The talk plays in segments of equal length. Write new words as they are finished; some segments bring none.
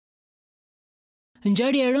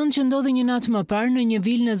Ngjarje e rëndë që ndodhi një natë më parë në një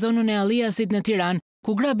vilë në zonën e Alliasit në Tiranë,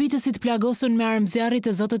 ku grabitësit plagosën me armëzjarri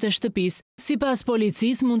të zotët e shtëpisë. Sipas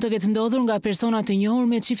policisë, mund të ketë ndodhur nga persona të njohur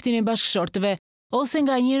me çiftin e bashkëshortëve ose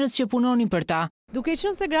nga njerëz që punonin për ta. Duke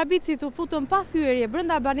qenë se grabitësit u futën pa thyerje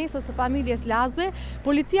brenda banesës së familjes Laze,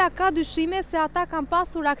 policia ka dyshime se ata kanë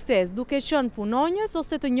pasur akses, duke qenë punonjës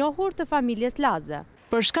ose të njohur të familjes Laze.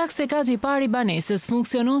 Për shkak se kati i parë i banesës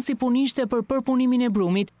funksionon si punishte për përpunimin e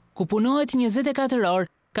brumit, ku punohet 24 orë,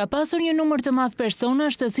 ka pasur një numër të madh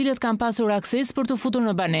personash të cilët kanë pasur akses për të futur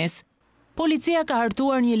në banesë. Policia ka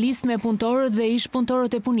hartuar një listë me punëtorët dhe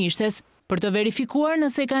ish-punëtorët e punishtes për të verifikuar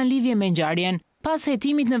nëse kanë lidhje me ngjarjen. Pas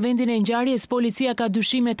hetimit në vendin e ngjarjes, policia ka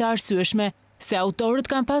dyshime të arsyeshme se autorët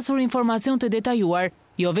kanë pasur informacion të detajuar,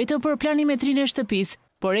 jo vetëm për planimetrinë e shtëpisë,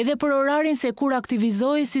 por edhe për orarin se kur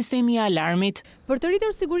aktivizohej sistemi i alarmit. Për të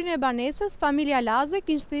rritur sigurinë e banesës, familja Laze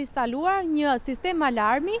kishte instaluar një sistem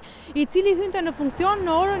alarmi i cili hynte në funksion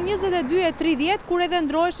në orën 22:30 kur edhe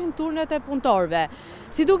ndroheshin turnet e punëtorëve.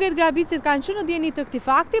 Si duket, grabitësit kanë qenë në dieni të këtij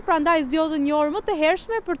fakti, prandaj zgjodhën një orë më të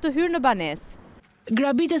hershme për të hyrë në banesë.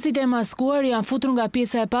 Grabitësit e maskuar janë futur nga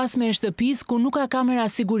pjesa e pasme e shtëpisë ku nuk ka kamera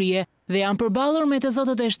sigurie dhe janë përballur me të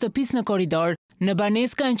zotët e shtëpisë në korridor. Në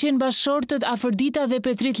banesë kanë qenë bashkëshortët Afërdita dhe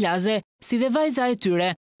Lazes, si dhe vajza e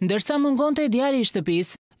tyre, ndërsa mungonte djali i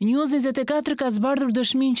shtëpisë. News 24 ka zbardhur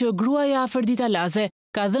dëshminë që gruaja Afërdita Lazes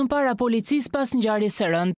ka dhënë para policisë pas ngjarjes së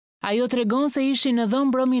rëndë. Ajo tregon se ishin në dhëmë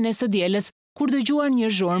mbrëmjen e së dielës kur dëgjuan një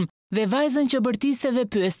zhurmë dhe vajzën që bërtiste dhe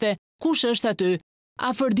pyeste kush është aty.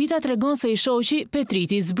 Afërdita tregon se i shoqi,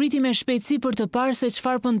 Petriti, zbriti me shpejtësi për të parë se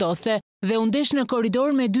çfarë po ndodhte dhe u ndesh në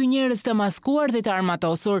korridor me dy njerëz të maskuar dhe të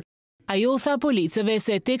armatosur. Ajo tha policëve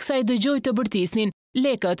se teksa i dëgjoi të bërtisnin,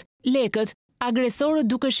 lekët, agresorët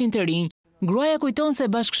dukeshin të rinj. Gruaja kujton se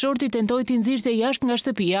bashkëshorti tentoi t'i nxirrte jashtë nga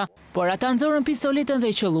shtëpia, por ata nxorën pistoletën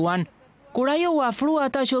dhe qelluan. Kur ajo u afrua,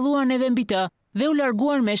 ata qelluan edhe mbi të dhe u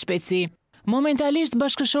larguan me shpejtësi. Momentalisht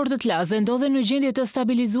bashkëshortët Laze ndodhen në gjendje të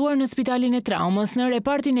stabilizuar në spitalin e traumës në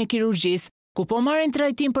repartin e kirurgjisë, ku po marrin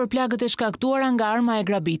trajtim për plagët e shkaktuara nga arma e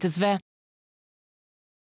grabitësve.